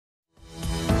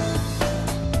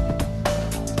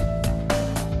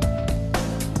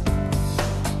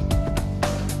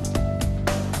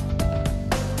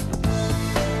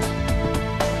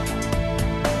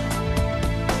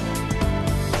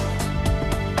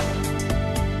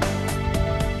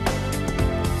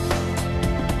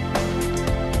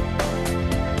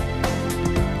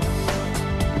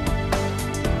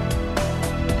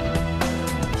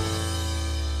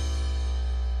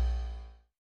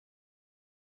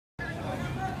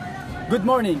Good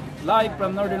morning! Live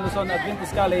from Northern Luzon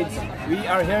Adventist College, we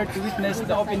are here to witness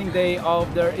the opening day of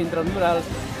their Intramural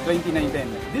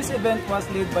 2019. This event was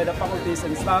led by the faculties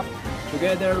and staff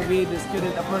together with the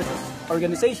Student Affairs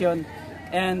Organization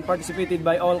and participated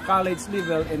by all college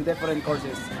level in different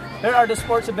courses. Here are the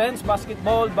sports events: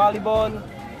 basketball, volleyball,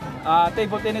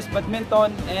 table tennis,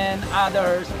 badminton, and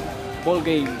others ball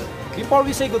games. Before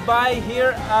we say goodbye,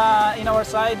 here in our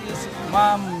side is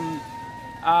Ma'am,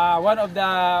 one of the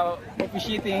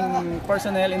officiating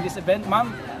personnel in this event.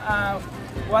 Ma'am,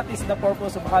 what is the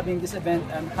purpose of having this event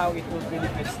and how it will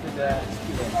benefit to the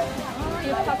students? Oh,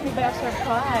 you caught me by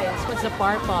surprise. What's the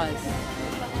purpose?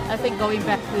 I think going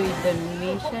back to the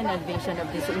mission and vision of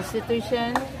this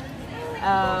institution,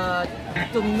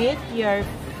 to meet your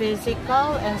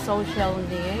physical and social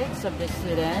needs of the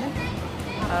student,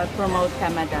 promote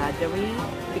camaraderie,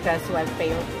 because while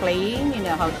playing, you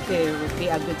know how to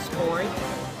be a good sport.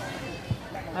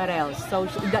 What else?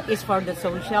 So that is for the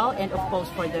social, and of course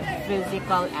for the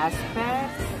physical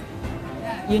aspects.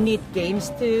 You need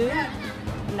games too,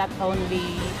 not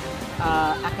only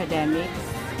academics.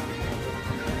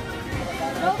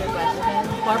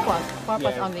 Purpose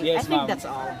Yes, only. yes, I think ma'am. that's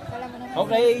all.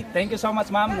 Okay, thank you so much,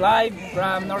 ma'am. Live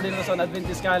from Northern Luzon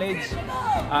Adventist College.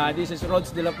 This is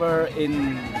delaper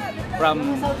from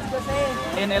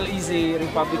NLEZ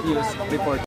Republic News Report.